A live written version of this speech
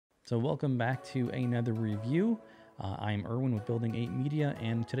So welcome back to another review. I'm Erwin with Building 8 Media,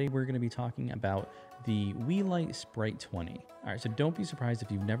 and today we're going to be talking about the Weeylite Sprite20. All right, so don't be surprised if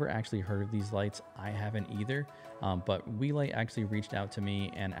you've never actually heard of these lights. I haven't either, but Weeylite actually reached out to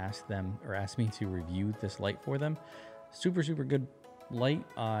me and asked me to review this light for them. Super good light.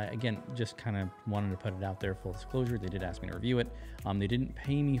 Again, just kind of wanted to put it out there, full disclosure. They did ask me to review it. They didn't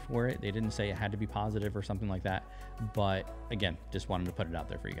pay me for it. They didn't say it had to be positive or something like that. But again, just wanted to put it out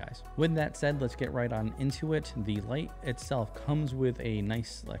there for you guys. With that said, let's get right on into it. The light itself comes with a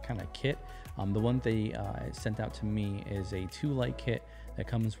nice kind of kit. The one they sent out to me is a 2-light kit that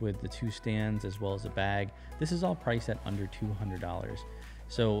comes with the 2 stands as well as a bag. This is all priced at under $200.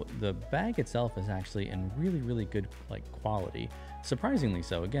 So the bag itself is actually in really good quality. Surprisingly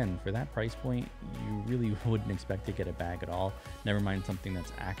so. Again, for that price point, you really wouldn't expect to get a bag at all. Never mind something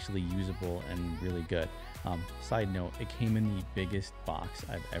that's actually usable and really good. Side note, it came in the biggest box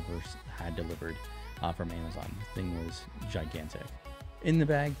I've ever had delivered from Amazon. The thing was gigantic. In the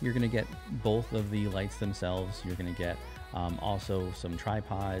bag, you're gonna get both of the lights themselves. You're gonna get also some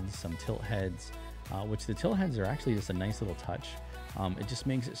tripods, some tilt heads, which the tilt heads are actually just a nice little touch. It just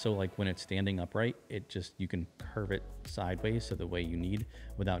makes it so when it's standing upright, you can curve it sideways so the way you need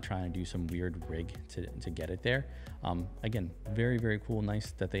without trying to do some weird rig to get it there. Again, very cool.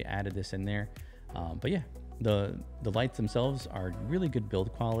 Nice that they added this in there. But yeah, the lights themselves are really good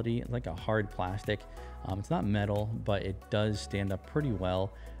build quality, like a hard plastic. It's not metal, but it does stand up pretty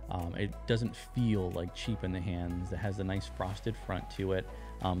well. It doesn't feel cheap in the hands. It has a nice frosted front to it.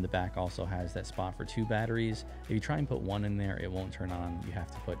 The back also has that spot for 2 batteries. If you try and put 1 in there, it won't turn on. You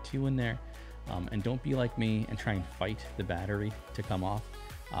have to put 2 in there. And don't be like me and try and fight the battery to come off.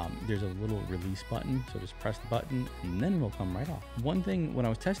 There's a little release button, so just press the button and then it'll come right off. One thing, when I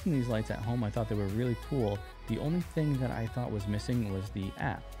was testing these lights at home, I thought they were really cool. The only thing that I thought was missing was the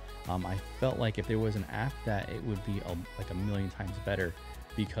app. I felt like if there was an app, that it would be a million times better,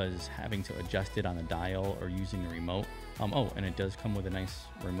 because having to adjust it on the dial or using a remote. Oh, and it does come with a nice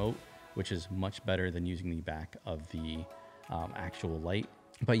remote, which is much better than using the back of the actual light.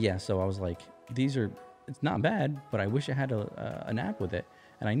 But yeah, so I was like, it's not bad, but I wish I had an app with it.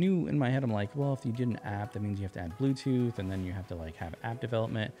 And I knew in my head, I'm like, well, if you did an app, that means you have to add Bluetooth, and then you have to have app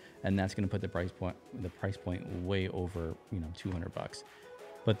development, and that's going to put the price point way over, $200.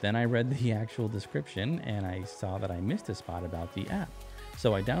 But then I read the actual description and I saw that I missed a spot about the app.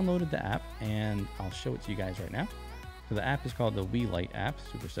 So I downloaded the app and I'll show it to you guys right now. So the app is called the Weeylite app,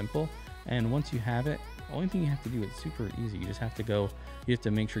 super simple. And once you have it, the only thing you have to do, it's super easy. You just have to you have to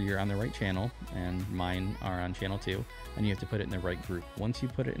make sure you're on the right channel, and mine are on channel 2, and you have to put it in the right group. Once you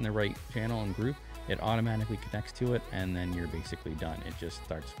put it in the right channel and group, it automatically connects to it, and then you're basically done. It just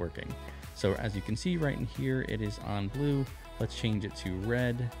starts working. So as you can see right in here, it is on blue. Let's change it to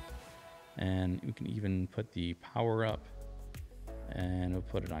red, and we can even put the power up, and we'll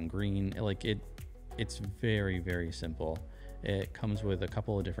put it on green. It's very simple. It comes with a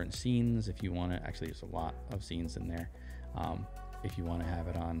couple of different scenes if you want to. Actually, there's a lot of scenes in there. If you want to have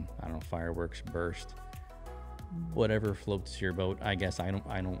it on, I don't know, fireworks, burst, whatever floats your boat. I guess I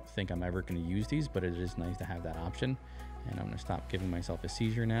don't think I'm ever going to use these, but it is nice to have that option. And I'm going to stop giving myself a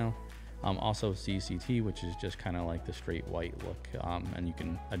seizure now. Also CCT, which is just kind of like the straight white look, and you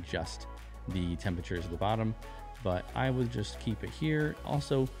can adjust the temperatures at the bottom, but I would just keep it here.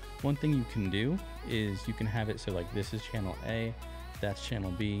 Also, one thing you can do is you can have it so this is channel A, that's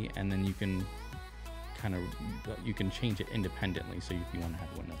channel B, and then you can change it independently. So if you want to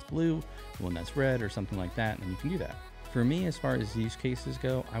have one that's blue, one that's red, or something like that, then you can do that. For me, as far as use cases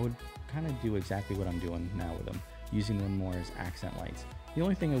go, I would kind of do exactly what I'm doing now with them, using them more as accent lights. The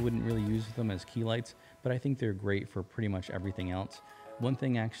only thing I wouldn't really use them as key lights, but I think they're great for pretty much everything else. One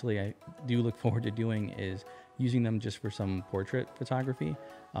thing actually I do look forward to doing is using them just for some portrait photography.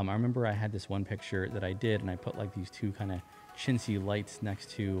 I remember I had this one picture that I did, and I put these 2 kind of chintzy lights next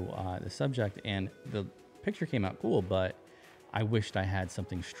to the subject, and the picture came out cool, but I wished I had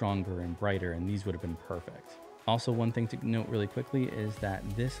something stronger and brighter, and these would have been perfect. Also, one thing to note really quickly is that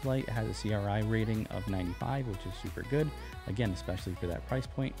this light has a CRI rating of 95, which is super good. Again, especially for that price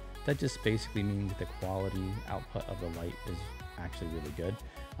point. That just basically means that the quality output of the light is actually really good.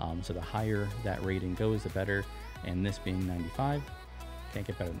 So the higher that rating goes, the better. And this being 95, can't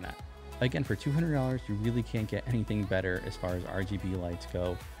get better than that. Again, for $200, you really can't get anything better as far as RGB lights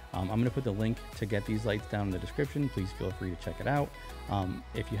go. I'm going to put the link to get these lights down in the description. Please feel free to check it out.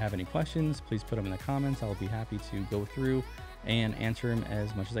 If you have any questions, please put them in the comments. I'll be happy to go through and answer them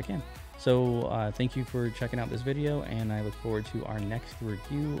as much as I can. So thank you for checking out this video, and I look forward to our next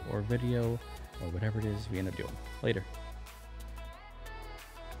review or video or whatever it is we end up doing. Later.